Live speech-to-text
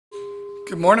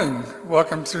Good morning.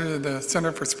 Welcome to the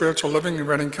Center for Spiritual Living in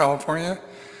Redding, California.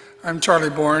 I'm Charlie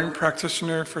Bourne,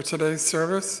 practitioner for today's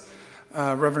service.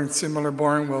 Reverend Sue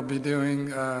MillerBorn will be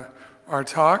doing our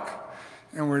talk,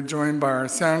 and we're joined by our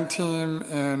sound team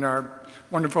and our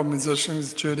wonderful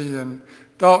musicians, Judy and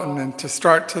Dalton. And to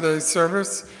start today's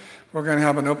service, we're going to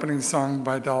have an opening song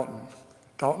by Dalton.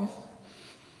 Dalton?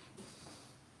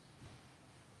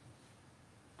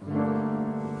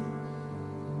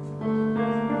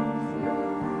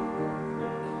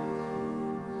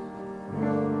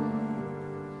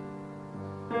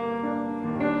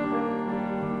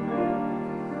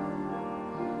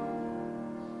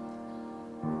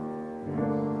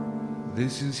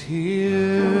 This is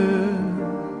here,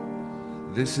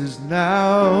 this is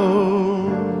now,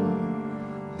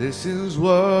 this is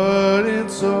what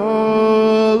it's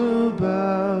all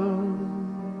about.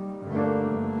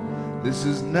 This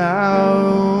is now,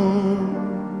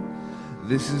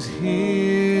 this is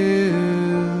here,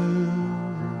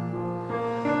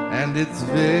 and it's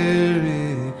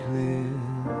very clear.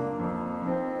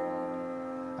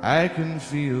 I can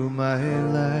feel my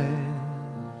life.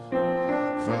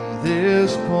 From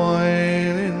this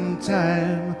point in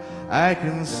time, I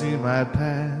can see my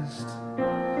past.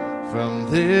 From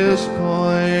this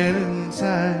point in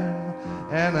time,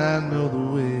 and I know the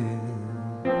way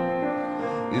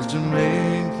is to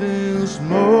make this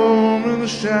moment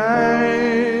shine.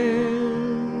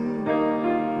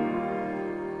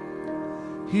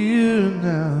 Here and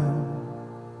now,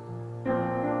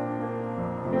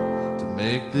 to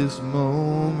make this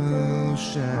moment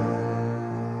shine.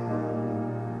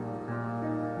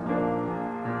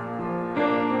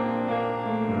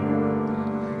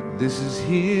 This is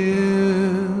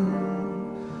here,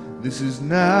 this is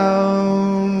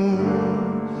now,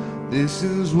 this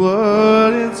is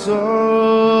what it's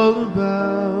all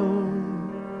about.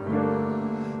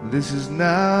 This is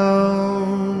now,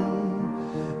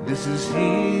 this is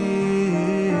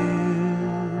here,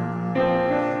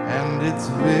 and it's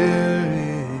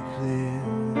very clear.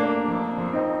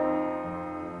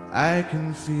 I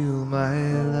can feel my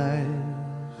life.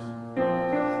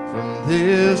 From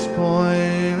this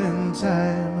point in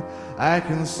time, I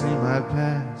can see my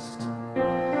past.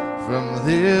 From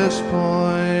this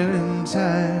point in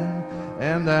time,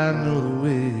 and I know the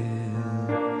way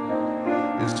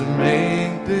is to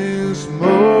make this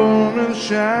moment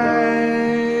shine.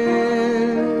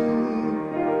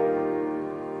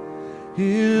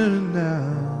 Here and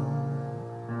now,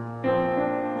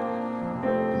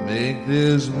 to make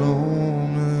this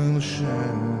moment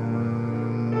shine.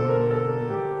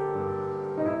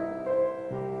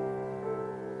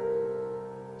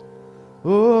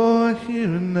 Oh, here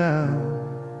and now,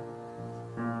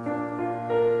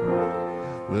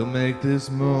 we'll make this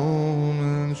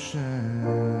moment shine.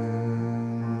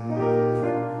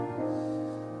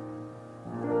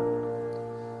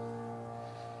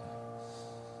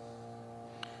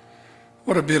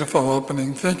 What a beautiful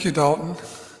opening. Thank you, Dalton.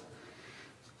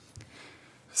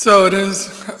 So it is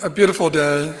a beautiful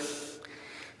day.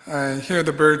 I hear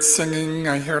the birds singing,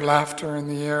 I hear laughter in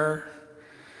the air,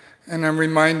 and I'm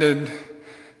reminded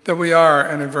that we are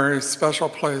in a very special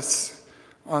place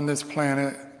on this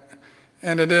planet.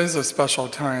 And it is a special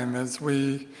time as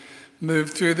we move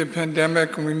through the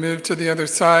pandemic and we move to the other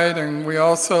side, and we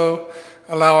also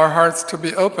allow our hearts to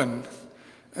be open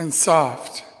and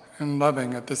soft and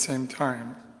loving at the same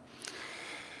time.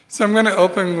 So I'm going to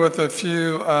open with a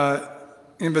few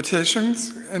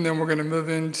invitations, and then we're going to move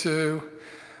into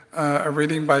a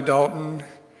reading by Dalton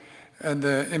and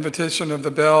the invitation of the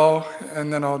bell,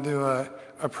 and then I'll do a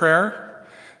prayer,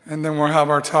 and then we'll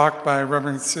have our talk by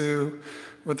Reverend Sue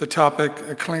with the topic,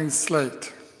 A Clean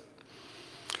Slate.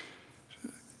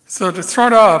 So to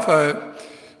start off,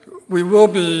 we will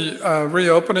be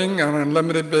reopening on a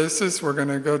limited basis. We're going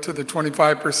to go to the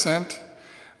 25%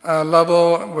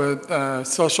 level with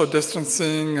social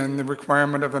distancing and the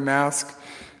requirement of a mask.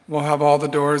 We'll have all the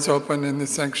doors open in the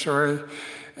sanctuary.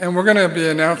 And we're going to be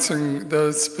announcing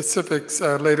those specifics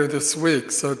later this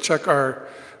week. So check our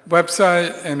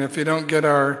website, and if you don't get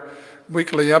our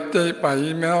weekly update by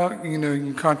email, you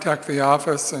can contact the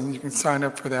office and you can sign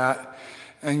up for that,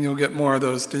 and you'll get more of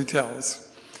those details.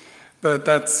 But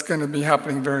that's going to be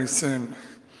happening very soon.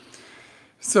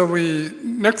 So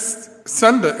next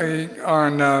Sunday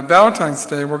on Valentine's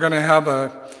Day, we're going to have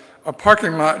a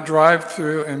parking lot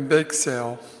drive-through and bake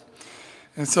sale.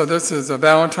 And so this is a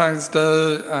Valentine's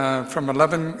Day from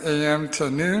 11 a.m.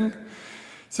 to noon.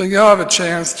 So you'll have a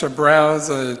chance to browse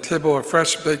a table of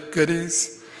fresh baked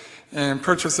goodies and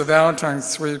purchase a Valentine's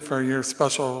suite for your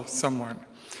special someone.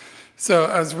 So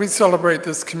as we celebrate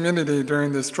this community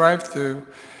during this drive-through,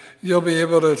 You'll be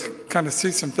able to kind of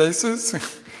see some faces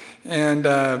and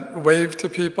wave to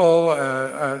people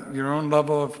at your own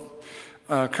level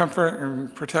of comfort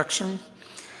and protection.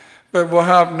 But we'll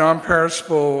have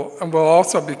non-perishable, and we'll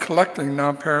also be collecting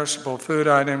non-perishable food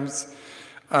items,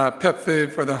 pet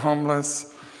food for the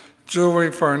homeless,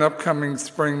 jewelry for an upcoming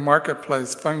spring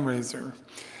marketplace fundraiser.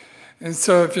 And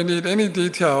so if you need any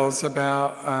details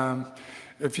about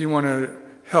if you want to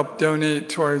help donate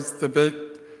towards the bake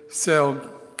sale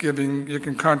giving, you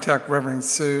can contact Reverend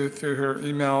Sue through her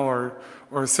email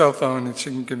or cell phone, and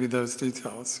she can give you those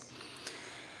details.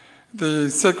 The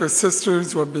Sacred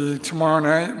Sisters will be tomorrow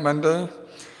night, Monday,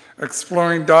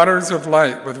 exploring Daughters of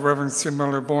Light with Reverend Sue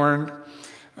MillerBorn,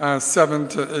 7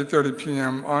 to 8:30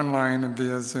 p.m. online and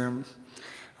via Zoom.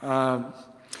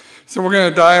 So we're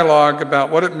going to dialogue about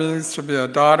what it means to be a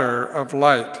daughter of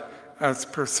light as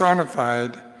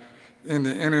personified in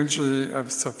the energy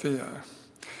of Sophia.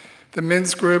 The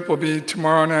men's group will be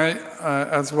tomorrow night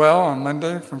as well on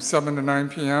Monday from 7 to 9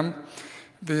 p.m.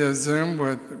 via Zoom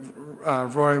with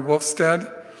Roy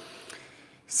Wolfstead.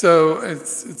 So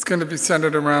it's going to be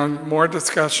centered around more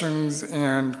discussions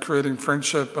and creating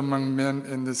friendship among men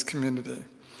in this community.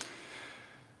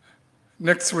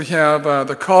 Next we have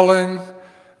the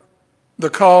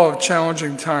Call of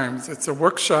Challenging Times. It's a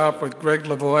workshop with Greg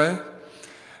Lavoie.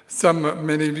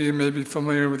 Many of you may be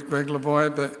familiar with Greg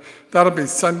Lavoie, but that'll be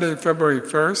Sunday, February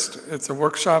 1st. It's a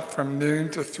workshop from noon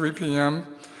to 3 p.m.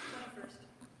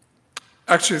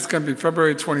 Actually, it's going to be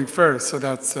February 21st, so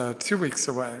that's 2 weeks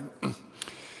away.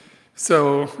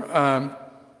 So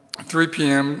 3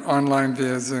 p.m. online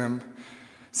via Zoom.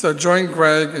 So join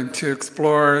Greg and to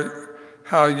explore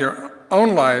how your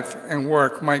own life and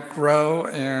work might grow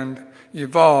and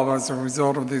evolve as a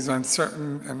result of these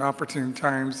uncertain and opportune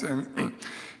times. And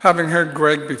having heard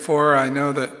Greg before, I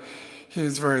know that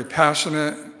he's very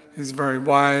passionate, he's very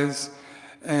wise,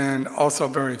 and also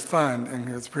very fun in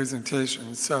his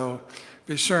presentation. So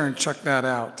be sure and check that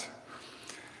out.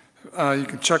 You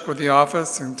can check with the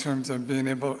office in terms of being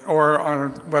able, or on our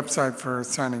website for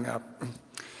signing up.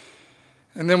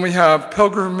 And then we have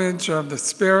Pilgrimage of the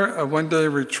Spirit, a one-day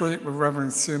retreat with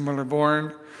Reverend Sue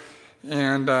MillerBorn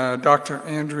and Dr.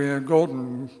 Andrea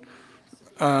Golden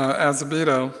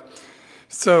Azevedo.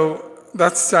 So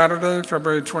that's Saturday,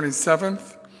 February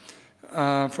 27th,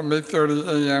 from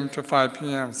 8:30 a.m. to 5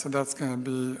 p.m. So that's going to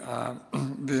be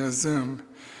via Zoom.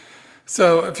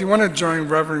 So if you want to join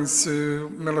Reverend Sue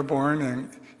MillerBorn and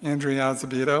Andrea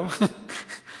Azevedo,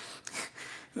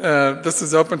 this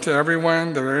is open to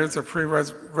everyone. There is a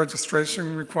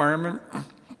pre-registration requirement.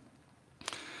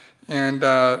 And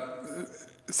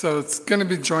so it's going to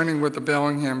be joining with the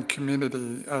Bellingham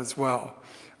community as well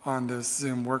on this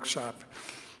Zoom workshop.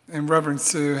 And Reverend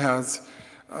Sue has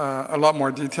a lot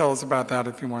more details about that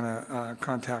if you want to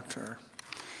contact her.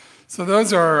 So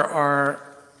those are our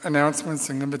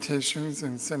announcements and invitations,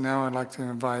 and so now I'd like to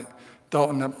invite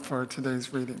Dalton up for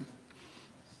today's reading.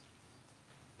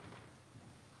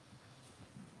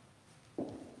 Good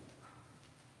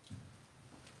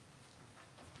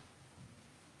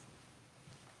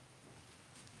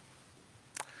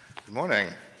morning.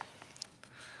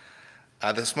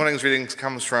 This morning's reading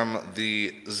comes from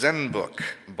the Zen book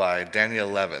by Daniel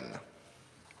Levin.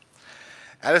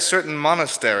 At a certain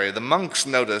monastery, the monks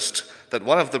noticed that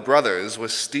one of the brothers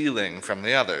was stealing from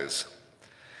the others.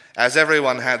 As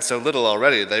everyone had so little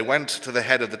already, they went to the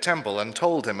head of the temple and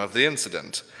told him of the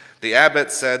incident. The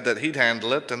abbot said that he'd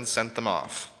handle it and sent them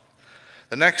off.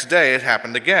 The next day it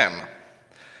happened again.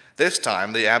 This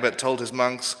time the abbot told his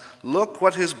monks, Look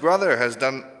what this brother has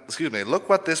done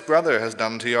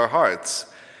to your hearts.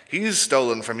 He's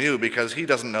stolen from you because he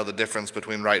doesn't know the difference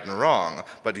between right and wrong.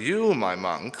 But you, my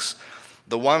monks,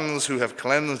 the ones who have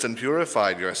cleansed and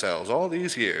purified yourselves all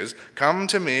these years, come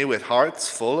to me with hearts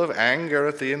full of anger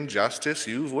at the injustice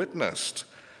you've witnessed.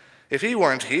 If he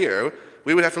weren't here,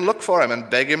 we would have to look for him and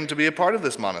beg him to be a part of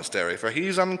this monastery, for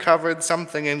he's uncovered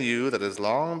something in you that has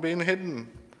long been hidden.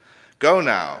 Go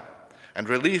now, and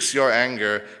release your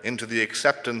anger into the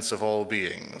acceptance of all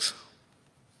beings.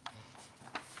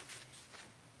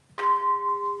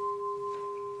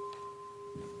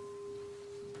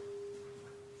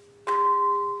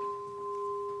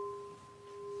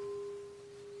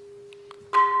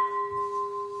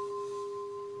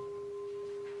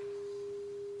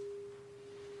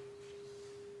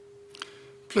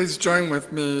 Please join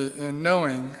with me in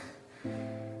knowing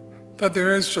that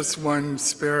there is just one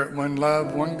Spirit, one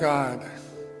love, one God,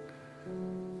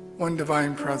 one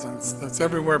divine presence that's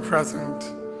everywhere present,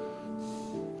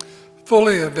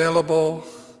 fully available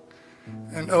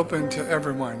and open to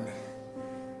everyone,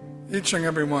 each and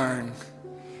every one,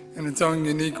 in its own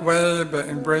unique way, but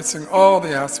embracing all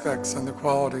the aspects and the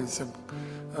qualities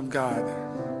of God.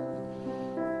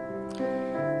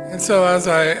 And so as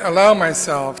I allow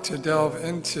myself to delve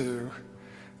into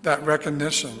that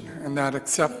recognition and that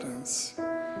acceptance,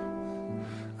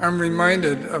 I'm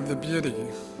reminded of the beauty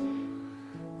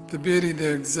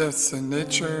that exists in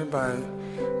nature by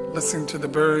listening to the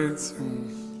birds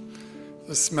and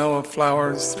the smell of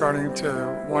flowers starting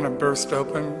to want to burst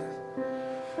open,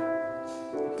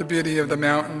 the beauty of the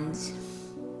mountains.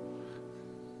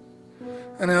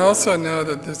 And I also know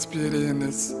that this beauty and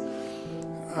this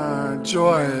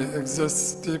joy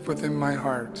exists deep within my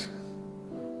heart.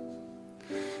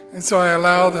 And so I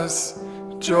allow this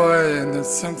joy and this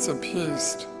sense of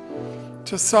peace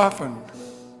to soften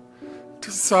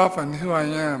who I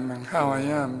am and how I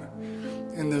am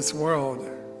in this world.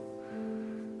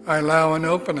 I allow an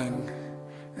opening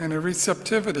and a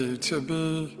receptivity to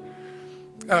be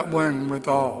at one with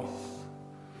all,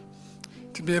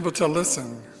 to be able to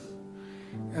listen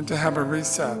and to have a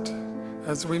reset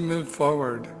as we move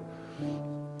forward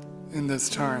in this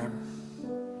time.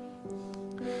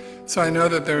 So I know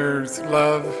that there's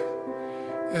love.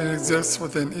 It exists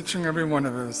within each and every one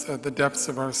of us at the depths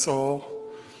of our soul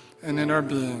and in our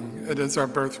being. It is our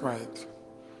birthright.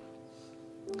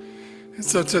 And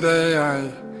so today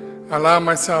I allow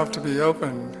myself to be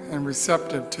open and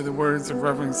receptive to the words of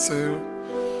Reverend Sue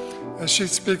as she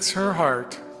speaks her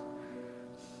heart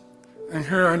and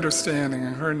her understanding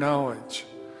and her knowledge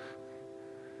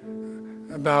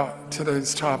about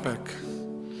today's topic,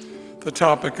 the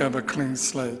topic of a clean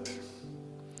slate.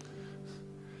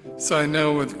 So I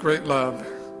know with great love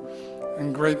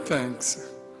and great thanks,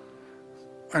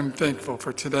 I'm thankful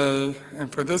for today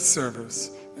and for this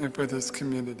service and for this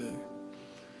community.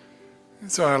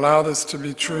 And so I allow this to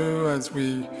be true as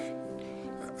we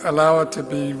allow it to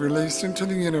be released into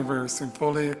the universe and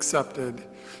fully accepted.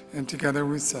 And together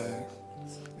we say,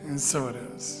 and so it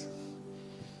is.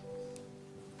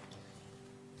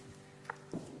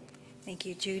 Thank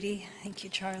you, Judy. Thank you,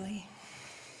 Charlie.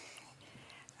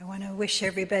 I want to wish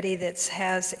everybody that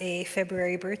has a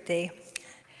February birthday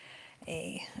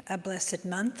a blessed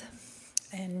month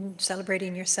and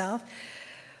celebrating yourself.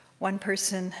 One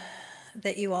person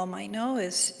that you all might know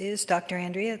is Dr.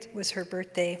 Andrea. It was her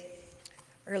birthday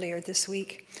earlier this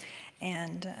week.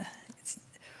 And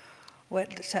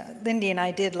what Lindy and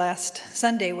I did last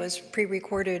Sunday was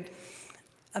pre-recorded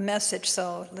a message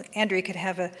so Andrea could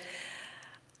have a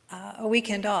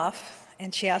weekend off,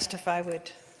 and she asked if I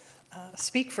would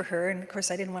speak for her, and of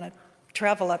course I didn't want to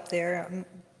travel up there,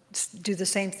 do the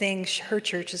same thing. Her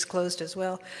church is closed as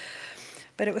well.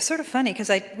 But it was sort of funny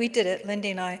because we did it,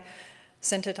 Lindy and I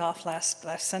sent it off last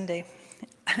Sunday.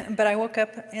 But I woke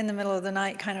up in the middle of the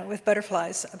night kind of with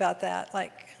butterflies about that,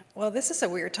 like, well, this is a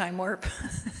weird time warp.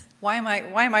 Why am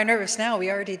I nervous now?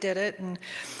 We already did it, and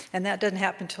that doesn't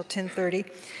happen until 10:30.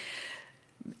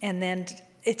 And then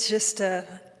it's just a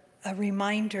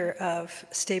reminder of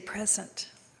stay present,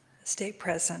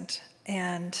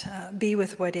 and be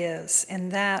with what is.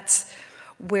 And that's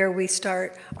where we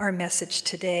start our message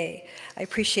today. I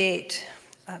appreciate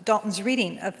Dalton's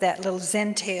reading of that little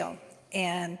Zen tale,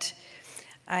 and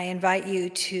I invite you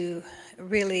to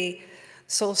really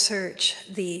soul search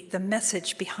the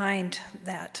message behind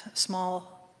that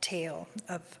small tale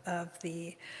of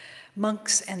the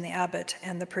monks and the abbot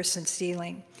and the person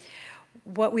stealing.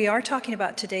 What we are talking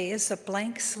about today is a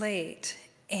blank slate,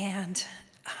 and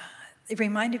it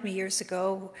reminded me years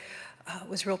ago, it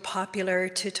was real popular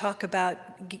to talk about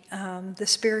the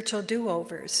spiritual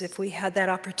do-overs. If we had that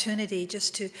opportunity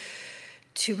just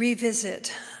to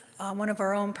revisit one of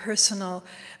our own personal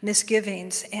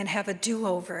misgivings and have a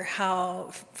do-over,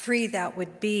 how free that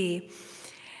would be.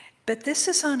 But this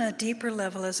is on a deeper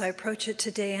level as I approach it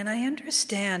today, and I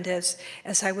understand as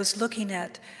I was looking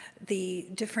at the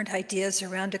different ideas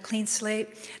around a clean slate,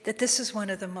 that this is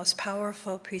one of the most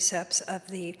powerful precepts of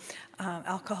the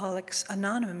Alcoholics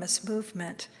Anonymous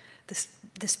movement,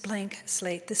 this blank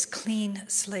slate, this clean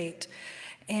slate.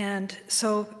 And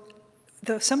so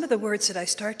some of the words that I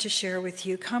start to share with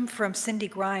you come from Cindy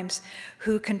Grimes,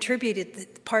 who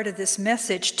contributed part of this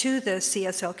message to the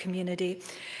CSL community.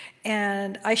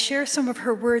 And I share some of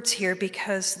her words here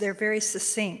because they're very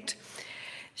succinct.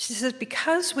 She says,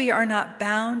 because we are not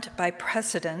bound by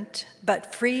precedent,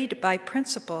 but freed by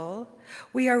principle,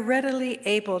 we are readily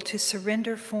able to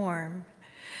surrender form,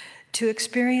 to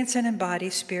experience and embody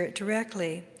spirit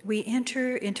directly. We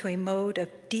enter into a mode of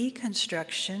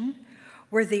deconstruction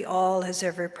where the all is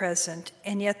ever present,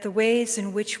 and yet the ways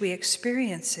in which we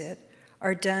experience it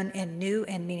are done in new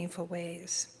and meaningful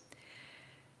ways.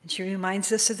 And she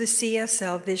reminds us of the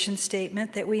CSL vision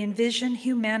statement that we envision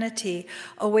humanity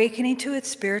awakening to its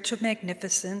spiritual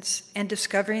magnificence and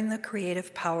discovering the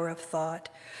creative power of thought.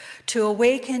 To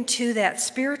awaken to that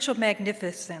spiritual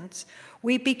magnificence,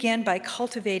 we begin by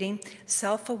cultivating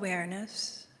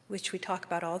self-awareness, which we talk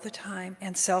about all the time,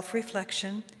 and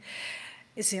self-reflection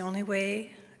is the only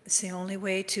way. It's the only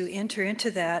way to enter into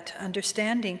that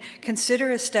understanding.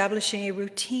 Consider establishing a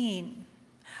routine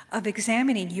of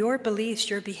examining your beliefs,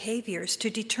 your behaviors, to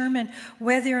determine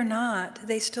whether or not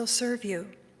they still serve you.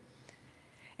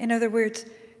 In other words,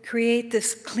 create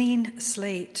this clean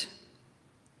slate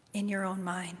in your own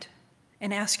mind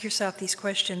and ask yourself these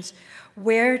questions.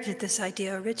 Where did this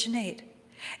idea originate?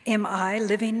 Am I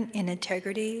living in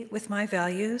integrity with my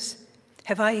values?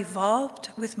 Have I evolved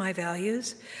with my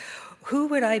values? Who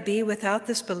would I be without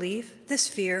this belief, this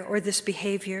fear, or this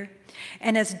behavior?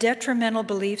 And as detrimental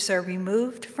beliefs are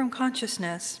removed from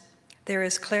consciousness, there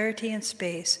is clarity and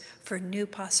space for new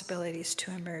possibilities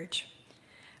to emerge.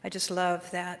 I just love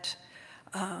that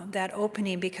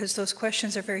opening, because those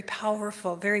questions are very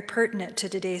powerful, very pertinent to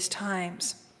today's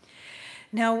times.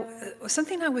 Now,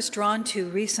 something I was drawn to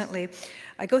recently,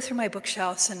 I go through my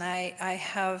bookshelves and I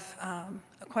have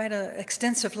quite an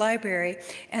extensive library,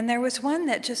 and there was one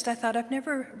that just, I thought, I've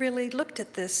never really looked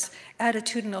at this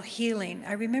attitudinal healing.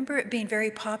 I remember it being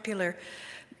very popular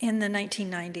in the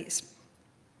 1990s.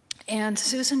 And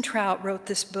Susan Trout wrote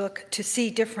this book, To See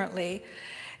Differently,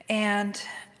 and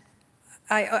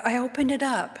I opened it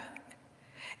up,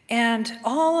 and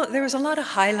there was a lot of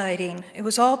highlighting. It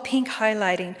was all pink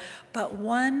highlighting, but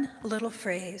one little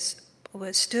phrase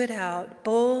stood out,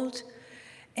 bold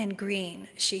and green.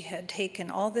 She had taken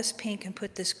all this pink and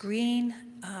put this green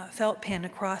felt pen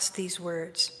across these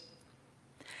words.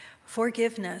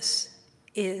 Forgiveness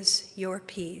is your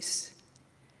peace.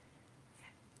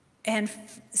 And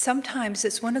sometimes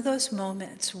it's one of those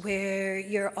moments where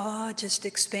your awe just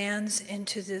expands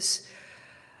into this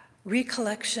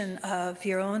recollection of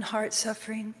your own heart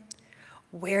suffering,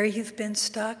 where you've been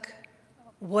stuck,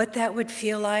 what that would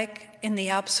feel like in the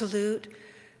absolute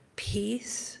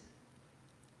peace,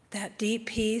 that deep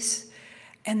peace.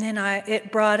 And then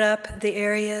it brought up the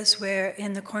areas where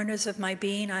in the corners of my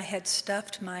being I had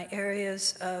stuffed my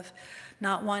areas of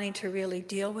not wanting to really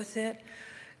deal with it,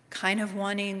 kind of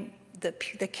wanting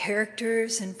the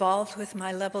characters involved with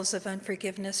my levels of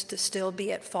unforgiveness to still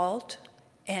be at fault.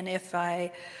 And if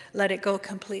I let it go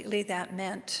completely, that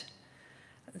meant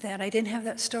that I didn't have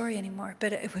that story anymore,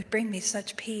 but it would bring me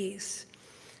such peace.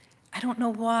 I don't know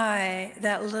why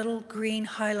that little green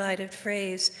highlighted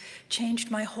phrase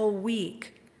changed my whole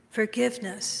week.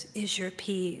 Forgiveness is your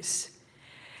peace.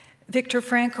 Viktor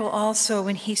Frankl also,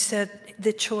 when he said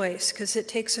the choice, because it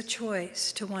takes a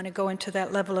choice to want to go into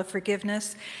that level of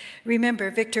forgiveness.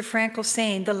 Remember, Viktor Frankl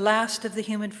saying the last of the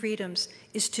human freedoms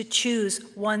is to choose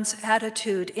one's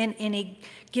attitude in any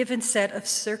given set of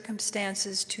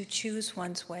circumstances, to choose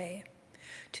one's way,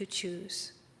 to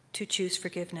choose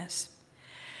forgiveness.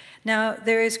 Now,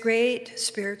 there is great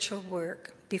spiritual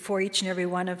work before each and every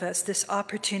one of us, this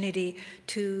opportunity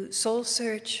to soul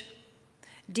search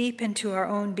deep into our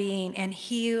own being and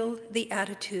heal the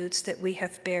attitudes that we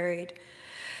have buried.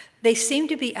 They seem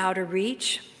to be out of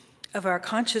reach of our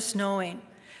conscious knowing,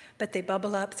 but they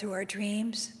bubble up through our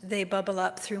dreams. They bubble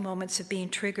up through moments of being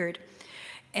triggered.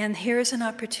 And here's an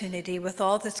opportunity with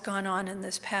all that's gone on in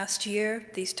this past year,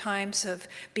 these times of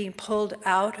being pulled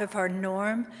out of our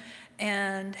norm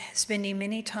and spending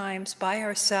many times by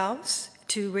ourselves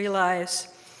to realize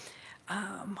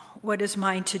what is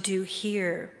mine to do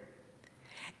here,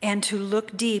 and to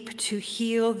look deep to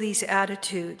heal these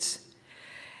attitudes,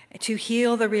 to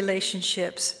heal the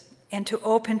relationships, and to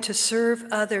open to serve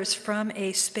others from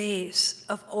a space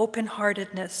of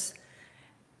open-heartedness,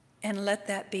 and let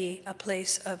that be a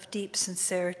place of deep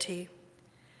sincerity.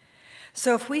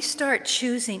 So if we start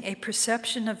choosing a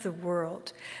perception of the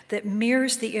world that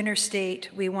mirrors the inner state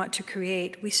we want to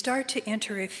create, we start to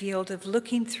enter a field of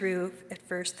looking through, at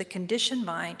first, the conditioned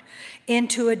mind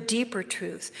into a deeper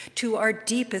truth, to our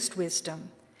deepest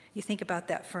wisdom. You think about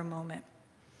that for a moment.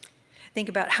 Think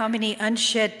about how many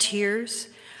unshed tears,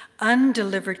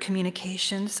 undelivered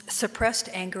communications, suppressed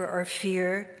anger or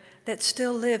fear that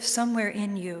still live somewhere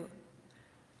in you.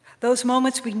 Those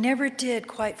moments we never did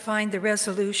quite find the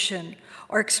resolution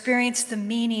or experience the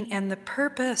meaning and the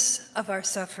purpose of our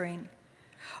suffering,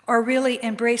 or really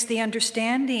embrace the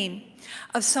understanding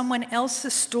of someone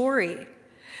else's story,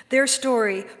 their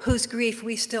story whose grief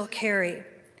we still carry.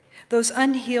 Those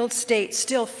unhealed states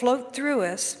still float through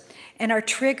us and are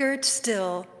triggered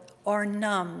still or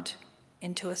numbed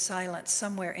into a silence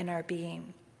somewhere in our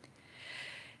being.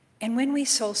 And when we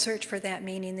soul search for that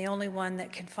meaning, the only one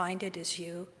that can find it is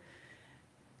you.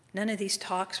 None of these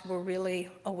talks will really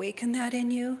awaken that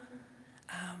in you,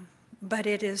 but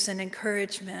it is an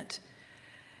encouragement.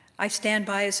 I stand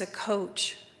by as a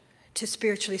coach to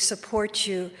spiritually support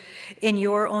you in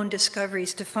your own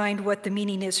discoveries, to find what the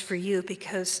meaning is for you,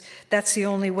 because that's the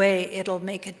only way it'll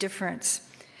make a difference.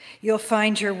 You'll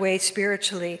find your way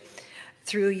spiritually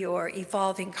through your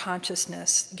evolving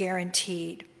consciousness,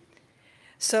 guaranteed.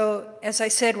 So, as I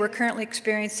said, we're currently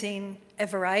experiencing a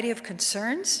variety of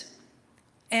concerns.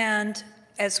 And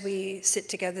as we sit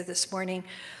together this morning,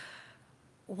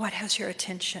 what has your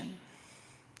attention?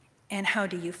 And how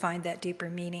do you find that deeper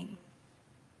meaning?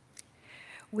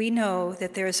 We know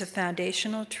that there is a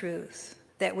foundational truth,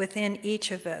 that within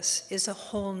each of us is a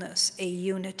wholeness, a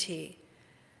unity.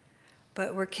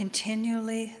 But we're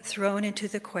continually thrown into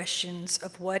the questions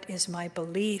of what is my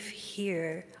belief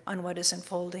here on what is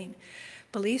unfolding.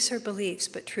 Beliefs are beliefs,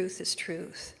 but truth is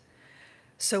truth.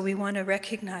 So we want to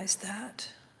recognize that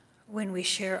when we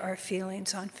share our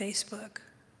feelings on Facebook.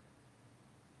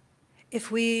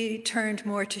 If we turned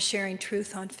more to sharing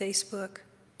truth on Facebook,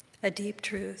 a deep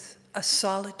truth, a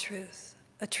solid truth,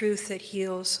 a truth that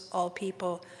heals all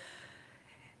people,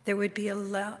 there would be a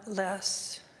lot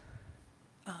less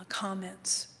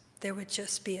comments. There would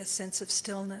just be a sense of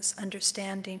stillness,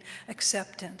 understanding,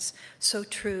 acceptance. So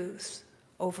truth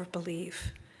over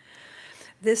belief.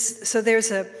 So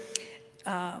there's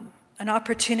an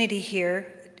opportunity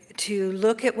here to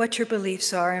look at what your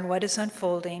beliefs are and what is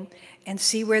unfolding, and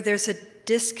see where there's a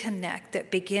disconnect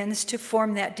that begins to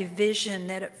form that division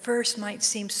that at first might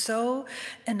seem so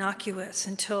innocuous,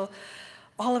 until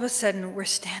all of a sudden we're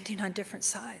standing on different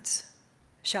sides,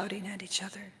 shouting at each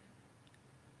other,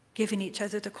 giving each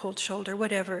other the cold shoulder,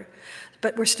 whatever.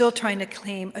 But we're still trying to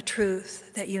claim a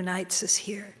truth that unites us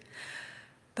here.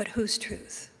 But whose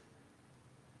truth?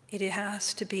 It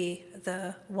has to be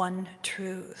the one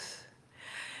truth.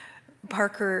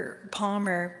 Parker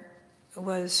Palmer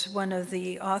was one of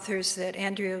the authors that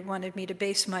Andrea wanted me to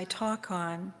base my talk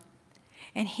on.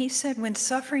 And he said, when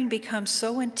suffering becomes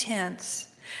so intense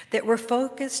that we're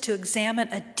focused to examine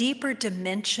a deeper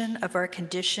dimension of our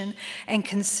condition and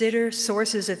consider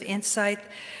sources of insight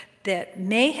that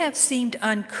may have seemed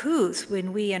uncouth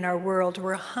when we in our world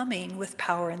were humming with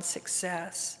power and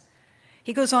success.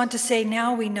 He goes on to say,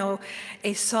 now we know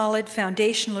a solid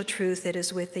foundational truth that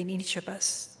is within each of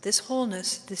us, this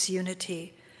wholeness, this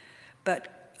unity.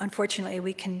 But unfortunately,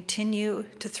 we continue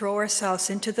to throw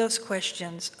ourselves into those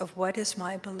questions of what is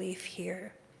my belief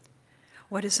here?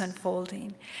 What is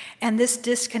unfolding? And this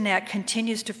disconnect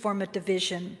continues to form a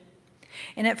division.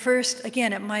 And at first,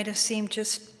 again, it might have seemed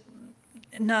just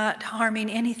not harming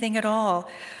anything at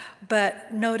all.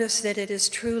 But notice that it is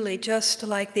truly, just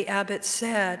like the abbot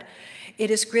said, it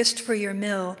is grist for your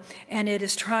mill, and it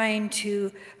is trying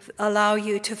to allow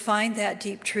you to find that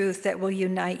deep truth that will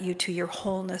unite you to your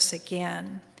wholeness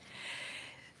again.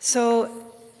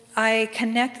 So I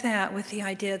connect that with the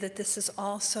idea that this is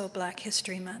also Black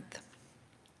History Month.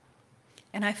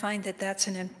 And I find that that's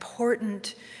an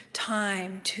important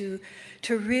time to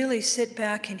really sit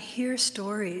back and hear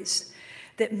stories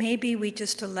that maybe we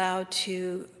just allowed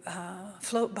to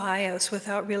float by us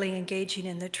without really engaging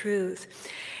in the truth.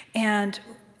 And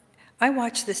I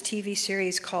watched this TV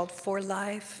series called For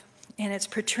Life, and it's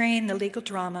portraying the legal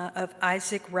drama of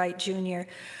Isaac Wright Jr.,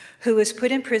 who was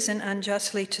put in prison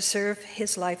unjustly to serve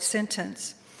his life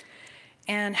sentence,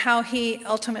 and how he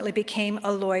ultimately became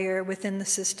a lawyer within the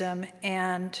system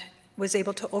and was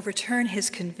able to overturn his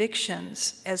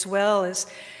convictions, as well as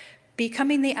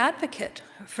becoming the advocate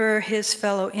for his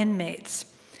fellow inmates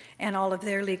and all of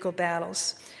their legal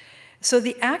battles. So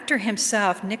the actor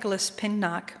himself, Nicholas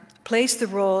Pinnock, plays the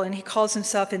role, and he calls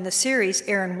himself in the series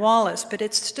Aaron Wallace, but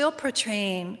it's still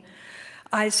portraying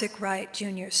Isaac Wright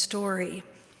Jr.'s story.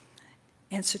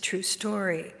 And it's a true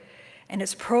story, and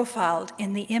it's profiled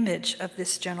in the image of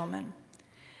this gentleman.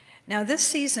 Now, this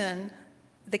season,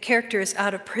 the character is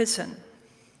out of prison.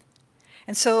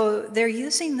 And so they're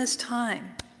using this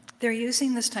time,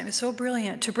 it's so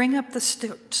brilliant, to bring up the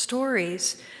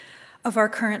stories of our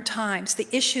current times, the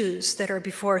issues that are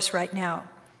before us right now.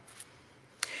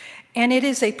 And it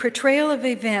is a portrayal of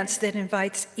events that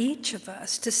invites each of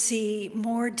us to see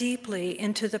more deeply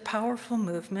into the powerful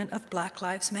movement of Black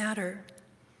Lives Matter.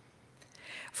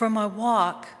 From a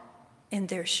walk in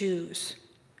their shoes.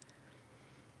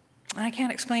 I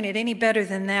can't explain it any better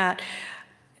than that,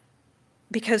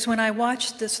 because when I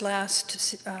watched this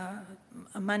last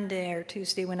Monday or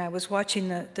Tuesday, when I was watching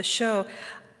the show,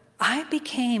 I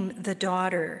became the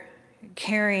daughter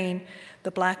carrying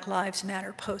the Black Lives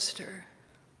Matter poster.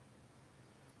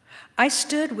 I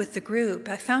stood with the group.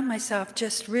 I found myself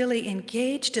just really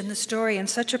engaged in the story in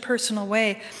such a personal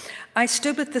way. I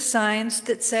stood with the signs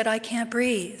that said, "I can't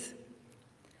breathe."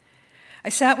 I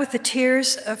sat with the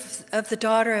tears of the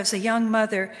daughter as a young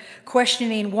mother,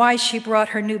 questioning why she brought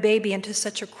her new baby into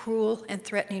such a cruel and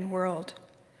threatening world.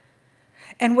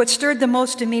 And what stirred the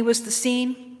most in me was the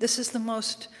scene. This is the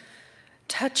most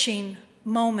touching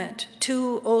moment.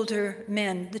 Two older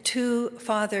men, the two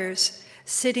fathers,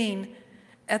 sitting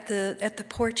at the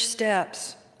porch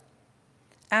steps,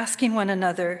 asking one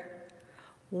another,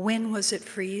 when was it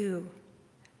for you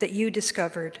that you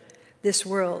discovered this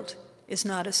world is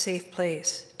not a safe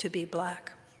place to be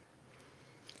Black?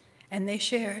 And they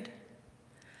shared,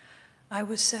 I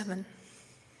was 7,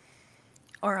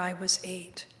 or I was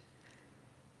 8.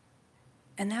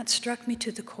 And that struck me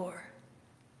to the core.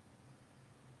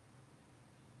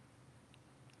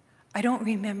 I don't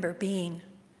remember being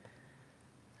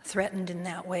threatened in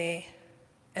that way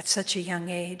at such a young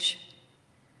age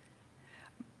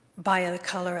by the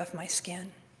color of my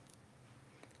skin.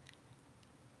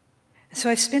 So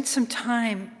I spent some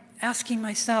time asking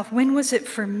myself, when was it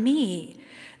for me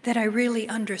that I really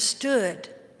understood,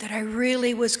 that I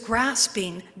really was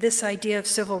grasping this idea of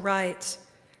civil rights?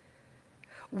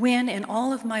 When, in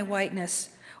all of my whiteness,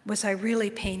 was I really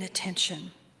paying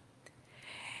attention?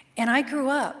 And I grew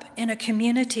up in a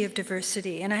community of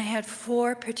diversity, and I had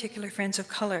 4 particular friends of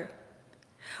color,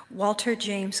 Walter,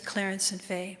 James, Clarence, and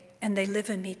Faye, and they live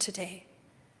in me today,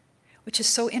 which is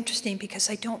so interesting because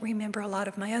I don't remember a lot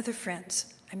of my other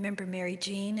friends. I remember Mary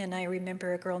Jean, and I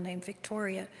remember a girl named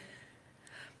Victoria.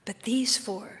 But these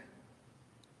 4,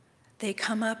 they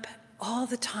come up all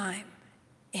the time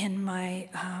in my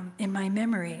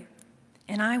memory.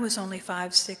 And I was only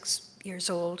 5, 6 years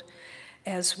old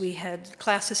as we had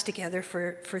classes together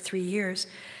for 3 years.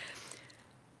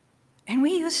 And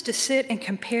we used to sit and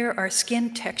compare our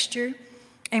skin texture,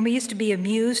 and we used to be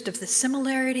amused of the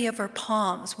similarity of our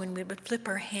palms when we would flip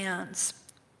our hands.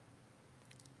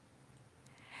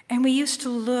 And we used to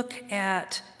look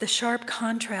at the sharp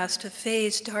contrast of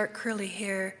Faye's dark curly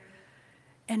hair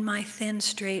and my thin,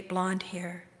 straight blonde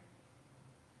hair.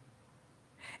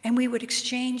 And we would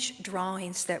exchange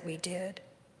drawings that we did.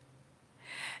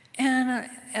 And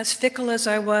as fickle as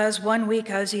I was, one week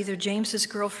I was either James's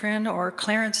girlfriend or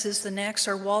Clarence's the next,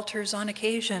 or Walter's on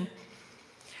occasion.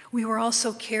 We were all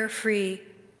so carefree.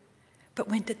 But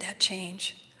when did that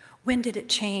change? When did it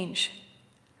change?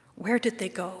 Where did they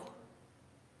go?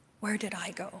 Where did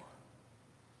I go?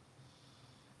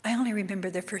 I only remember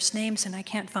their first names, and I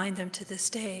can't find them to this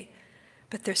day,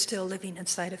 but they're still living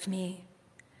inside of me.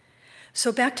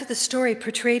 So back to the story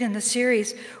portrayed in the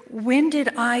series, when did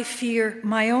I fear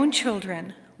my own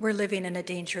children were living in a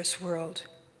dangerous world?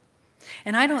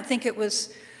 And I don't think it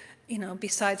was,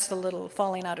 besides the little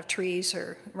falling out of trees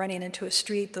or running into a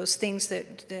street, those things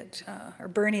that are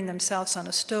burning themselves on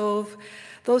a stove,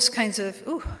 those kinds of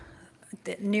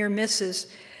near misses.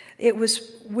 It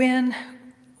was when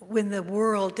the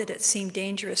world did it seem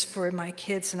dangerous for my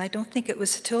kids, and I don't think it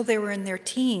was until they were in their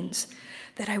teens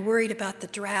that I worried about the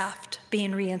draft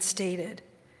being reinstated,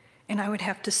 and I would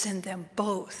have to send them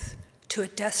both to a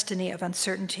destiny of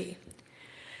uncertainty.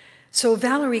 So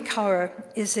Valerie Kaur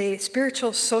is a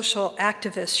spiritual social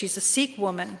activist. She's a Sikh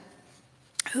woman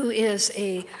who is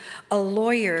a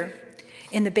lawyer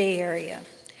in the Bay Area.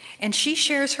 And she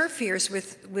shares her fears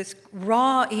with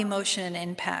raw emotion and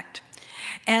impact.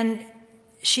 And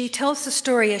she tells the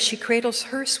story as she cradles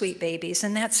her sweet babies,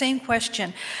 and that same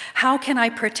question, how can I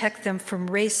protect them from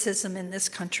racism in this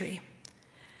country?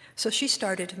 So she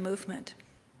started a movement.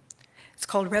 It's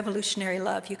called Revolutionary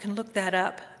Love. You can look that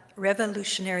up,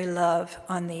 Revolutionary Love,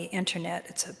 on the internet.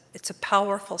 It's a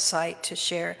powerful site to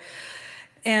share.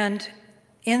 And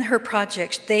in her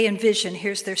project, they envision,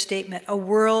 here's their statement, a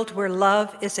world where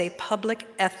love is a public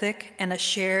ethic and a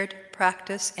shared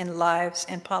practice in lives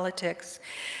and politics.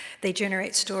 They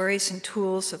generate stories and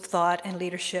tools of thought and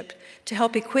leadership to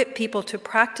help equip people to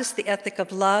practice the ethic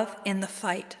of love in the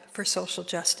fight for social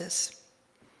justice.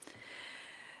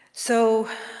 So,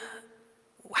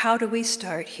 how do we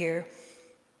start here?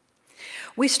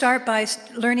 We start by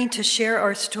learning to share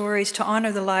our stories to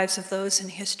honor the lives of those in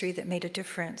history that made a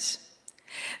difference.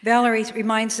 Valerie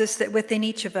reminds us that within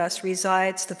each of us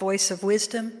resides the voice of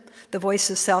wisdom, the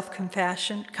voice of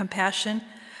self-compassion,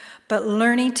 but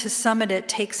learning to summit it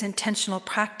takes intentional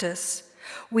practice.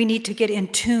 We need to get in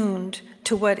tuned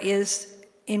to what is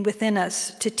within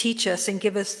us to teach us and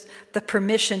give us the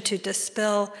permission to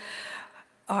dispel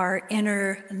our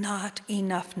inner not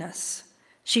enoughness,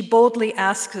 She boldly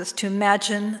asks us to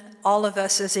imagine all of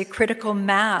us as a critical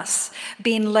mass,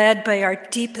 being led by our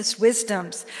deepest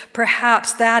wisdoms.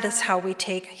 Perhaps that is how we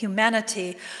take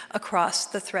humanity across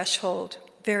the threshold.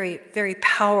 Very, very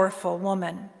powerful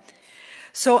woman.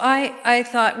 So I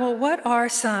thought, well, what are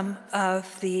some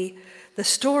of the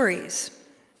stories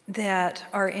that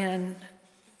are in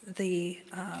the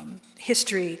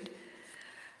history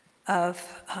of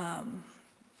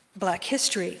Black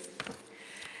history?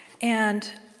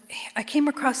 And I came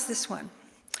across this one,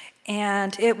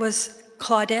 and it was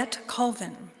Claudette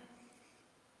Colvin.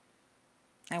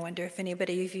 I wonder if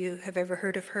anybody of you have ever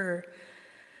heard of her.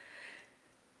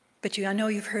 But I know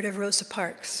you've heard of Rosa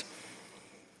Parks.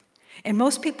 And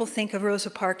most people think of Rosa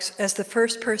Parks as the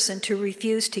first person to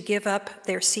refuse to give up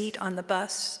their seat on the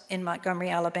bus in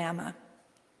Montgomery, Alabama.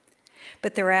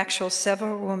 But there are actually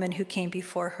several women who came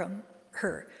before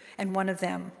her, and one of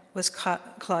them was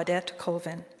Claudette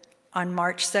Colvin on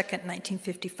March 2nd,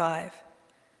 1955,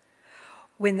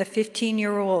 when the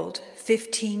 15-year-old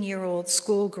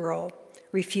schoolgirl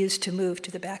refused to move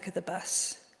to the back of the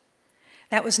bus.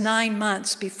 That was 9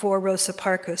 months before Rosa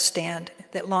Parks' stand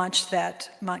that launched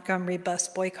that Montgomery bus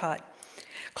boycott.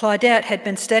 Claudette had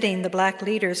been studying the Black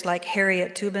leaders like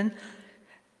Harriet Tubman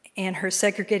and her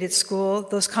segregated school.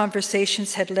 Those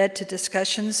conversations had led to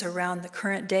discussions around the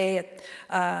current day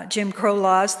Jim Crow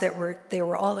laws that they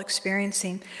were all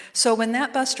experiencing. So when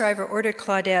that bus driver ordered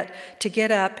Claudette to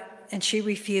get up and she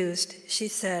refused, she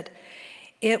said,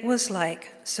 "It was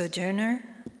like Sojourner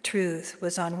Truth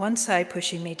was on one side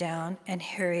pushing me down, and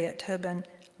Harriet Tubman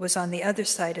was on the other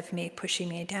side of me pushing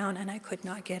me down, and I could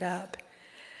not get up."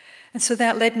 And so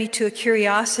that led me to a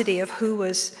curiosity of who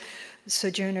was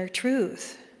Sojourner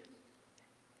Truth.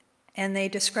 And they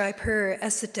describe her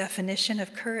as the definition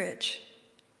of courage.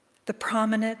 The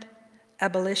prominent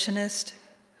abolitionist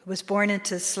who was born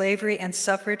into slavery and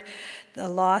suffered the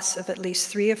loss of at least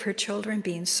 3 of her children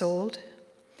being sold.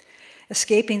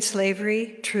 Escaping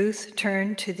slavery, Truth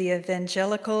turned to the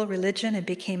evangelical religion and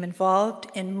became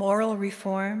involved in moral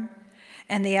reform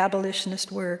and the abolitionist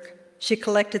work. She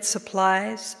collected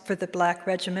supplies for the Black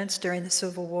regiments during the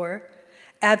Civil War,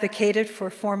 advocated for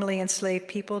formerly enslaved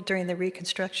people during the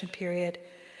Reconstruction period,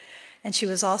 and she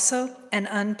was also an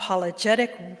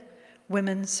unapologetic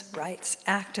women's rights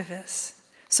activist.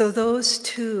 So those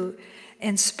two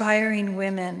inspiring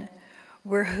women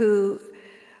were who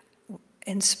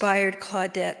inspired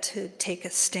Claudette to take a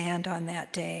stand on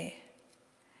that day.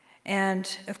 And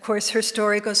of course, her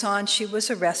story goes on. She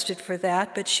was arrested for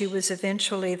that, but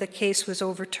the case was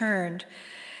overturned.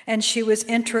 And she was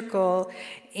integral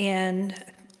in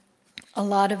a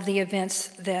lot of the events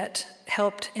that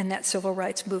helped in that civil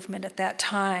rights movement at that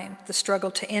time. The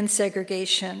struggle to end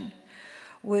segregation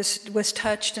was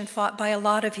touched and fought by a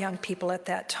lot of young people at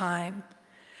that time.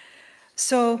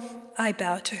 So I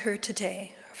bow to her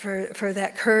today for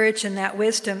that courage and that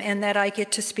wisdom, and that I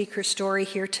get to speak her story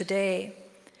here today.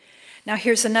 Now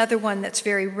here's another one that's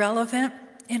very relevant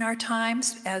in our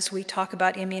times as we talk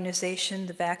about immunization,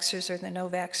 the vaxxers or the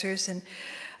no-vaxxers.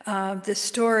 And this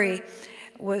story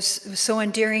was so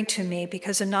endearing to me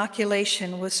because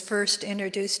inoculation was first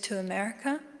introduced to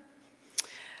America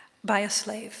by a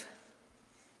slave.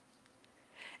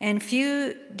 And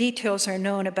few details are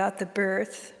known about the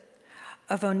birth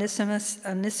of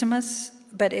Onesimus,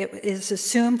 but it is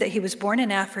assumed that he was born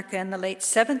in Africa in the late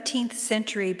 17th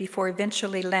century before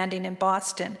eventually landing in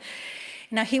Boston.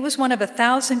 Now, he was one of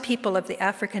 1,000 people of the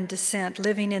African descent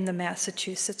living in the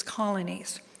Massachusetts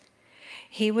colonies.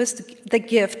 He was the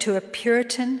gift to a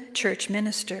Puritan church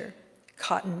minister,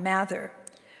 Cotton Mather,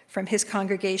 from his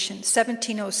congregation.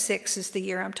 1706 is the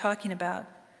year I'm talking about.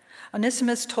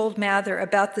 Onesimus told Mather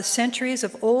about the centuries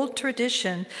of old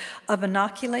tradition of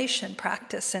inoculation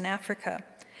practice in Africa.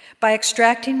 By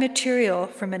extracting material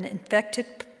from an infected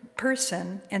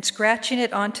person and scratching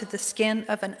it onto the skin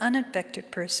of an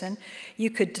uninfected person,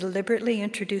 you could deliberately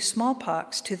introduce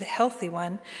smallpox to the healthy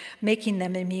one, making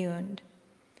them immune.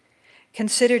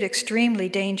 Considered extremely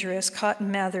dangerous,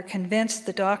 Cotton Mather convinced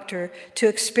the doctor to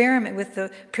experiment with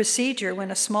the procedure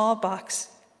when a smallpox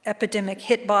epidemic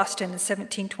hit Boston in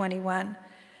 1721.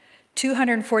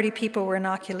 240 people were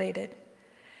inoculated.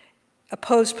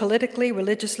 Opposed politically,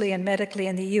 religiously, and medically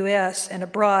in the U.S. and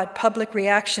abroad, public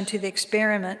reaction to the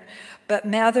experiment, but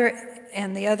Mather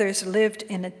and the others lived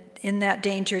in that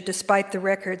danger despite the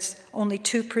records. Only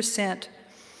 2%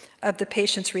 of the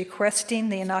patients requesting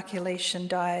the inoculation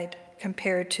died,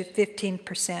 compared to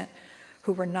 15%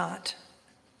 who were not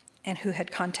and who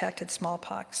had contacted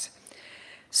smallpox.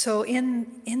 So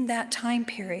in that time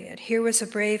period, here was a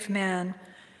brave man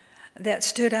that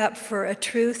stood up for a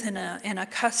truth and a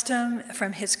custom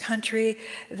from his country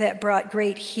that brought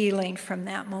great healing from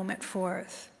that moment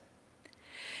forth.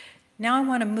 Now I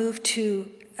want to move to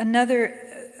another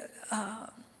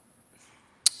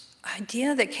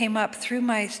idea that came up through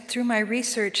my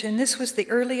research, and this was the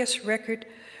earliest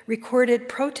recorded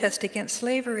protest against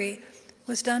slavery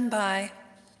was done by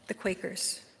the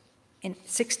Quakers in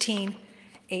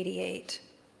 1688.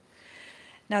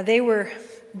 Now they were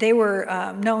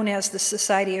known as the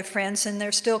Society of Friends, and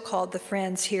they're still called the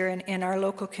Friends here in our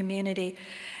local community.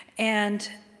 And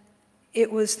it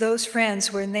was those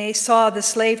friends when they saw the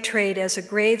slave trade as a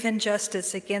grave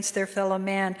injustice against their fellow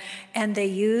man, and they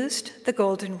used the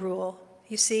golden rule.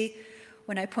 You see,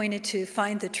 when I pointed to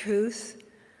find the truth,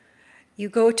 you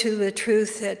go to the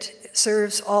truth that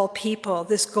serves all people,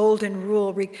 this golden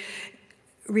rule,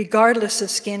 regardless of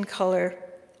skin color.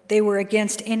 They were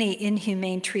against any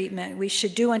inhumane treatment. We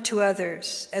should do unto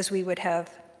others as we would have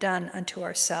done unto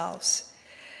ourselves.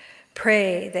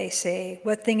 Pray, they say,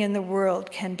 what thing in the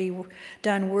world can be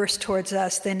done worse towards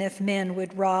us than if men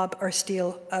would rob or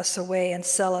steal us away and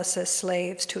sell us as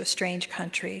slaves to a strange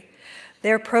country?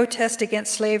 Their protest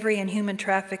against slavery and human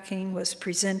trafficking was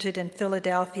presented in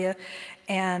Philadelphia,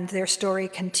 and their story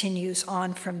continues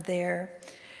on from there.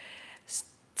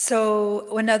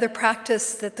 So another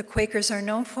practice that the Quakers are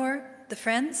known for, the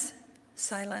Friends,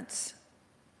 silence.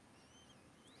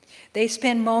 They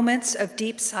spend moments of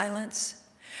deep silence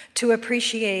to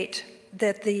appreciate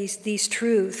that these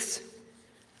truths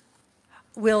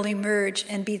will emerge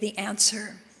and be the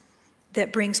answer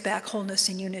that brings back wholeness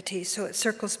and unity. So it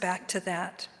circles back to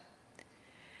that.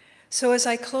 So as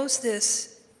I close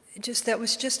this, that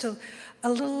was just a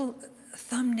little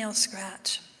thumbnail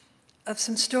scratch of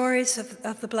some stories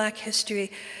of the Black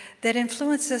history that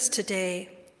influence us today.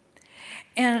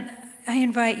 And I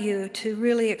invite you to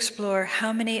really explore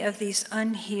how many of these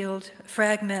unhealed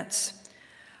fragments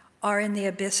are in the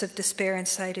abyss of despair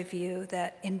inside of you,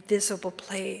 that invisible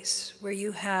place where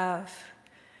you have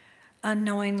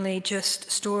unknowingly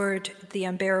just stored the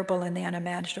unbearable and the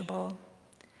unimaginable.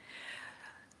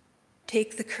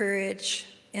 Take the courage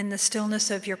in the stillness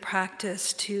of your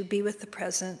practice to be with the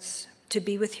presence, to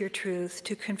be with your truth,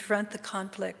 to confront the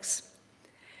conflicts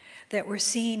that we're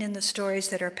seeing in the stories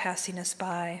that are passing us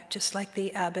by, just like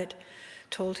the abbot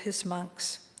told his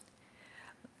monks.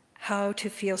 How to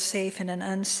feel safe in an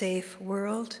unsafe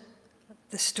world.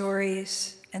 The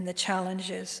stories and the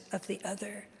challenges of the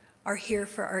other are here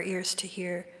for our ears to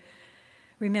hear.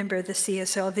 Remember the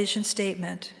CSL vision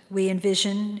statement. We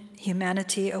envision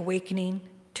humanity awakening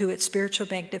to its spiritual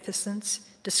magnificence,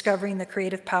 discovering the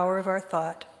creative power of our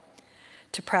thought,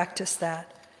 to practice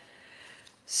that.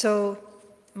 So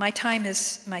my time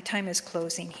is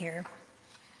closing here,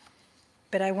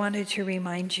 but I wanted to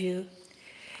remind you,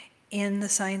 in the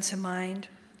science of mind,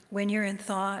 when you're in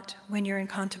thought, when you're in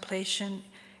contemplation,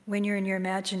 when you're in your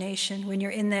imagination, when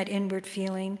you're in that inward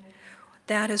feeling,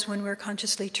 that is when we're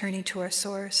consciously turning to our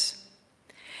source.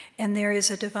 And there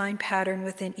is a divine pattern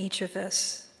within each of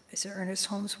us, as Ernest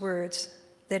Holmes' words,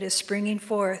 that is springing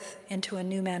forth into a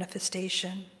new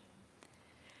manifestation.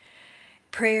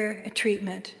 Prayer and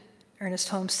treatment, Ernest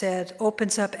Holmes said,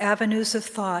 opens up avenues of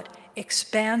thought,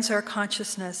 expands our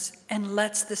consciousness, and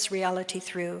lets this reality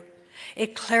through.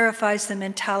 It clarifies the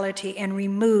mentality and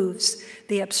removes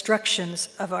the obstructions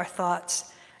of our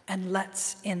thoughts and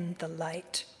lets in the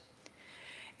light.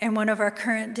 And one of our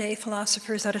current day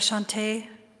philosophers, Arashante,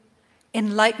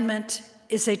 enlightenment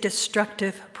is a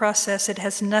destructive process. It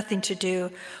has nothing to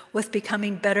do with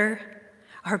becoming better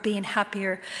or being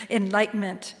happier.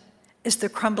 Enlightenment is the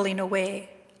crumbling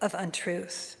away of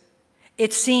untruth.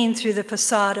 It's seen through the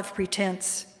facade of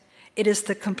pretense. It is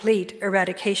the complete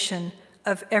eradication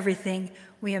of everything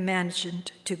we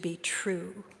imagined to be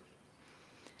true.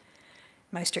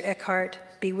 Meister Eckhart,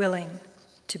 be willing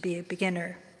to be a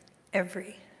beginner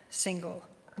every single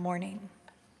morning.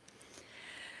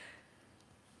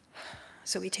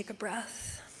 So we take a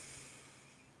breath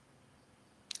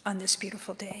on this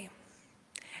beautiful day.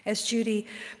 As Judy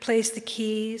plays the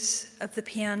keys of the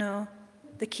piano,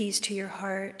 the keys to your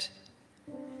heart,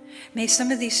 may some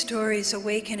of these stories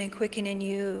awaken and quicken in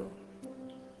you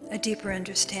a deeper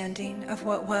understanding of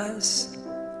what was,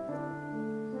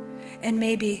 and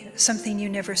maybe something you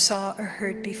never saw or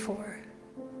heard before.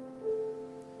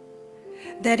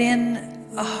 That in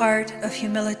a heart of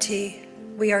humility,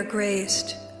 we are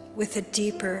graced with a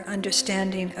deeper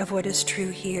understanding of what is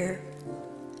true here.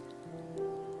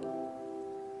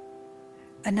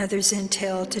 Another Zen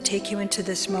tale to take you into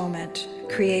this moment.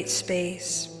 Create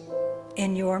space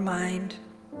in your mind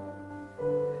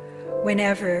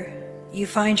whenever you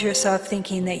find yourself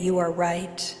thinking that you are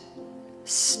right,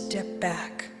 step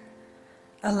back.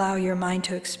 Allow your mind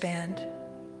to expand.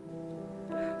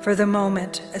 For the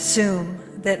moment, assume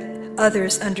that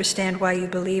others understand why you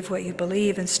believe what you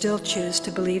believe and still choose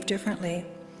to believe differently.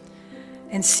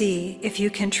 And see if you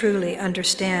can truly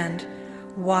understand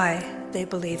why they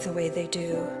believe the way they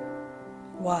do.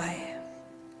 Why?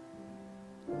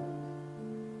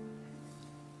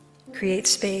 Create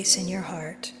space in your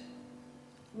heart.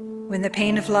 When the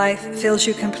pain of life fills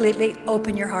you completely,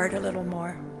 open your heart a little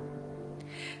more.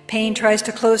 Pain tries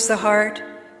to close the heart,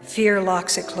 fear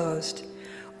locks it closed.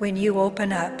 When you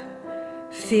open up,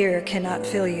 fear cannot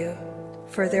fill you,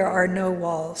 for there are no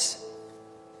walls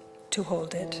to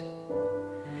hold it.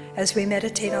 As we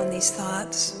meditate on these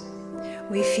thoughts,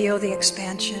 we feel the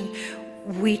expansion.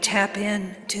 We tap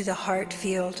in to the heart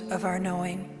field of our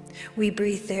knowing. We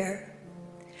breathe there.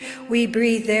 We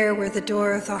breathe there where the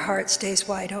door of our heart stays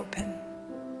wide open.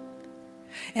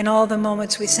 In all the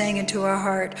moments we sang into our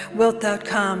heart, wilt thou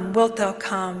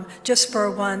come, just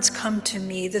for once, come to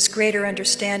me, this greater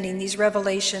understanding, these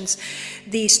revelations,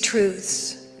 these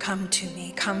truths, come to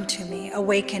me,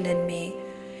 awaken in me,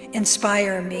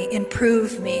 inspire me,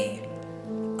 improve me,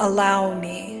 allow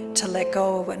me to let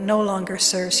go of what no longer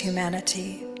serves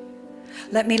humanity.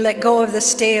 Let me let go of the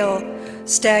stale,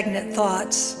 stagnant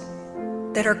thoughts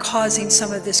that are causing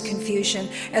some of this confusion.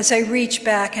 As I reach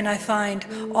back and I find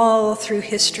all through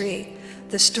history,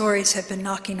 the stories have been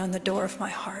knocking on the door of my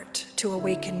heart to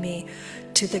awaken me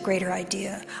to the greater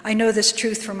idea. I know this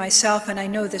truth for myself, and I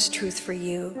know this truth for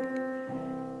you.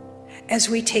 As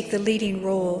we take the leading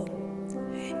role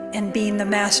in being the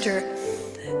master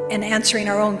and answering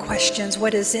our own questions,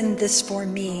 what is in this for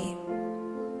me?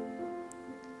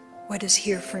 What is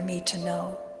here for me to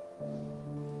know?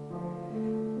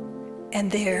 And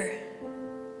there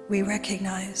we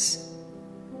recognize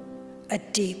a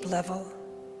deep level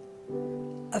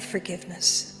of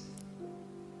forgiveness.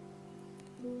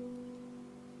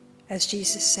 As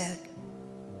Jesus said,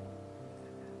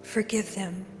 forgive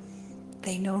them,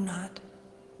 they know not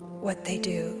what they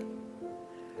do.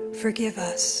 Forgive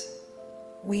us,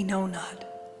 we know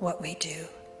not what we do.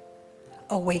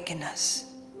 Awaken us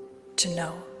to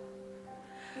know.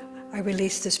 I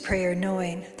release this prayer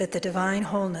knowing that the divine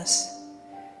wholeness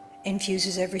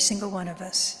infuses every single one of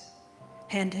us.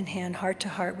 Hand in hand, heart to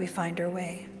heart, we find our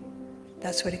way.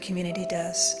 That's what a community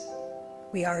does.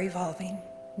 We are evolving,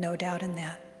 no doubt in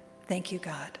that. Thank you,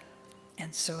 God.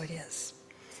 And so it is.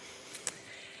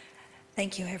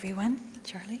 Thank you, everyone.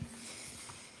 Charlie?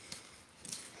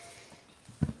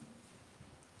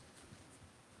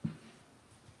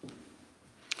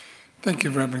 Thank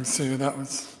you, Reverend Sue. That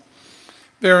was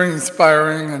very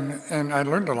inspiring, and I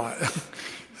learned a lot.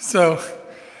 So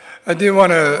I do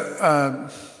want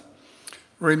to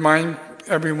remind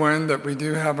everyone that we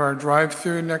do have our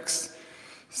drive-through next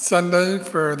Sunday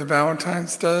for the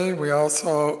Valentine's Day. We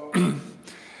also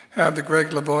have the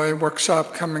Greg Lavoie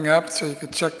workshop coming up, so you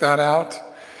can check that out.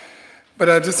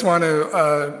 But I just want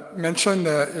to mention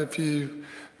that if you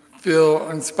feel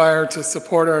inspired to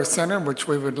support our center, which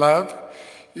we would love,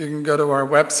 you can go to our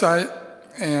website,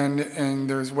 and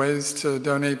there's ways to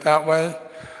donate that way.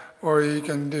 Or you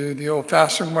can do the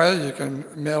old-fashioned way. You can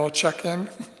mail a check in.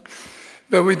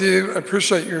 But we do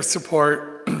appreciate your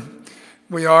support.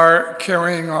 We are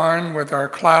carrying on with our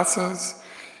classes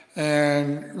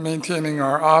and maintaining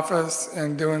our office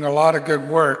and doing a lot of good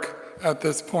work at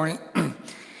this point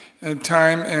in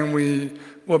time. And we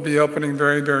will be opening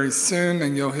very, very soon,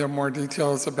 and you'll hear more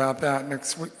details about that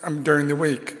next week, during the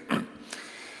week.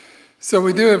 So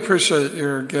we do appreciate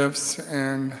your gifts,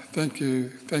 and thank you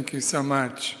so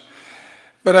much.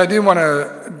 But I do want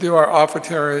to do our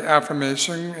offertory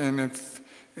affirmation, and if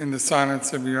in the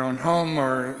silence of your own home,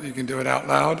 or you can do it out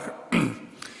loud,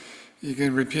 you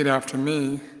can repeat after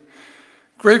me.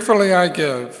 Gratefully I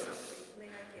give,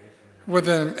 with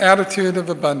an attitude of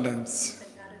abundance,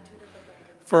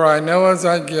 for I know as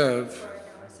I give,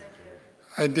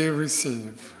 I do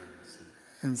receive,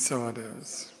 and so it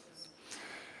is.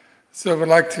 So I would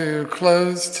like to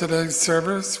close today's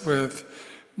service with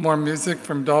more music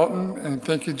from Dalton, and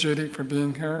thank you, Judy, for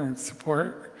being here and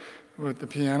support with the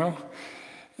piano.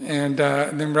 And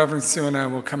then Reverend Sue and I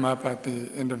will come up at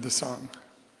the end of the song.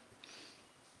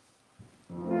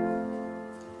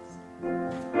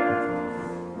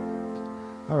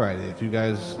 All right, if you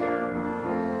guys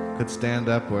could stand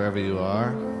up wherever you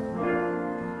are,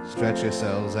 stretch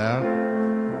yourselves out.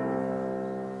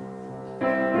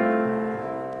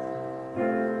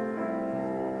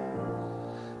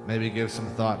 Maybe give some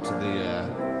thought to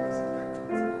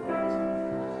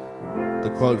the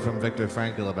quote from Viktor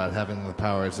Frankl about having the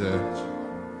power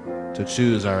to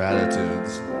choose our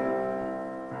attitudes.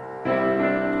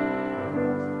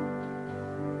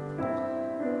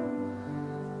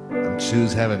 And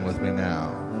choose heaven with me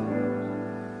now.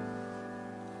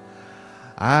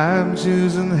 I'm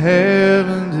choosing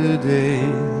heaven today.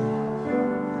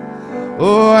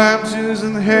 Oh, I'm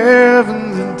choosing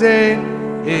heaven today.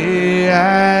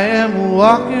 I am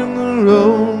walking the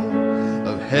road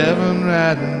of heaven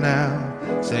right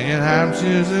now, singing I'm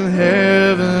choosing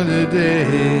heaven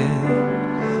today.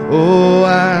 Oh,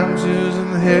 I'm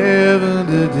choosing heaven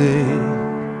today.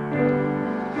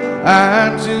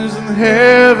 I'm choosing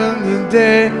heaven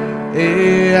today.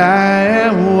 I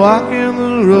am walking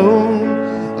the road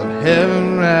of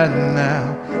heaven right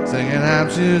now, singing I'm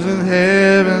choosing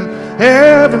heaven.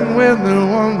 Heaven with me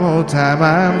one more time.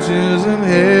 I'm choosing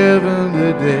heaven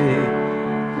today.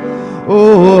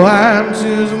 Oh, I'm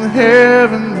choosing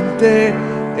heaven today.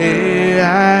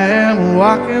 I am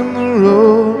walking the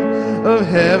road of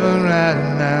heaven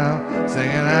right now,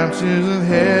 singing I'm choosing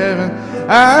heaven.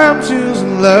 I'm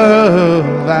choosing love.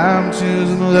 I'm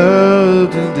choosing love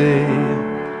today.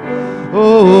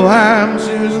 Oh, I'm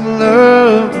choosing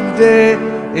love today.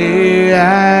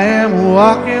 I am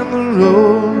walking the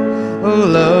road of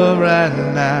love right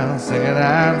now, singing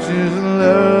I'm choosing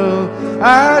love.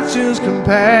 I choose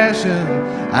compassion.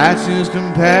 I choose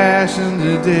compassion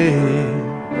today.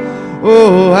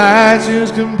 Oh, I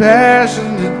choose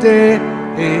compassion today.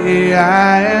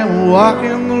 I am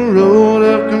walking the road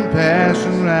of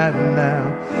compassion right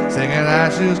now, singing I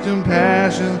choose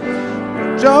compassion.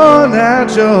 Joy, now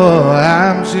joy.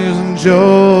 I'm choosing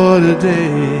joy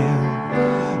today.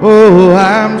 Oh,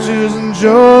 I'm choosing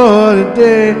joy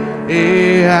today.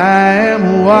 I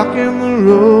am walking the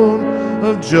road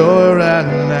of joy right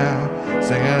now,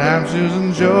 singing I'm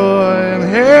choosing joy in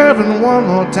heaven one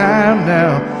more time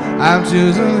now. I'm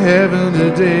choosing heaven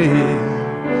today.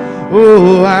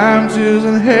 Oh, I'm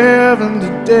choosing heaven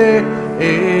today.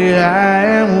 I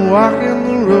am walking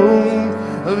the road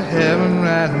of heaven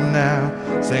right now,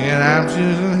 singing I'm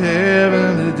choosing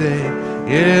heaven today.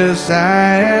 Yes,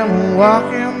 I am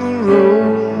walking the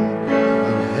road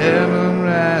of heaven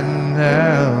right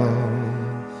now,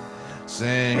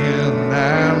 singing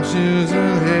I'm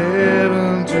choosing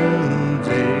heaven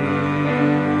today.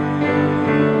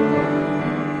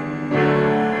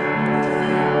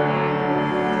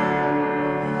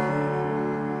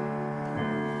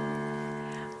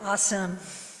 Awesome.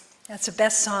 That's the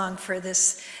best song for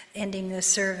this, ending this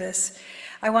service.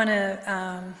 I want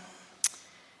to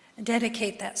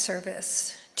dedicate that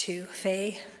service to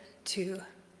Faye, to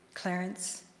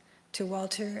Clarence, to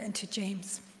Walter, and to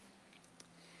James.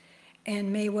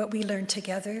 And may what we learned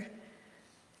together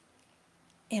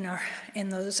in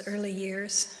those early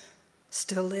years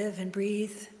still live and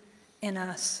breathe in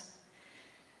us.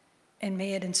 And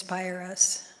may it inspire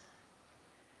us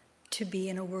to be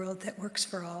in a world that works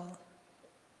for all.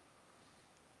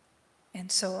 And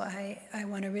so I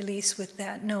want to release with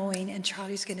that knowing, and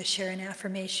Charlie's going to share an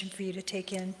affirmation for you to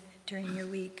take in during your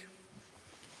week.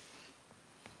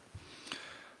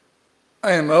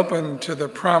 I am open to the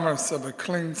promise of a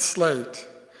clean slate,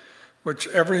 which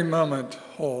every moment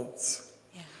holds.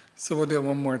 Yeah. So we'll do it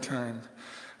one more time.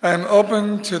 I am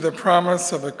open to the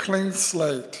promise of a clean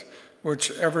slate,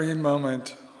 which every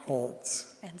moment holds.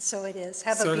 And so it is.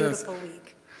 Have a beautiful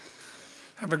week.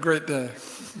 Have a great day.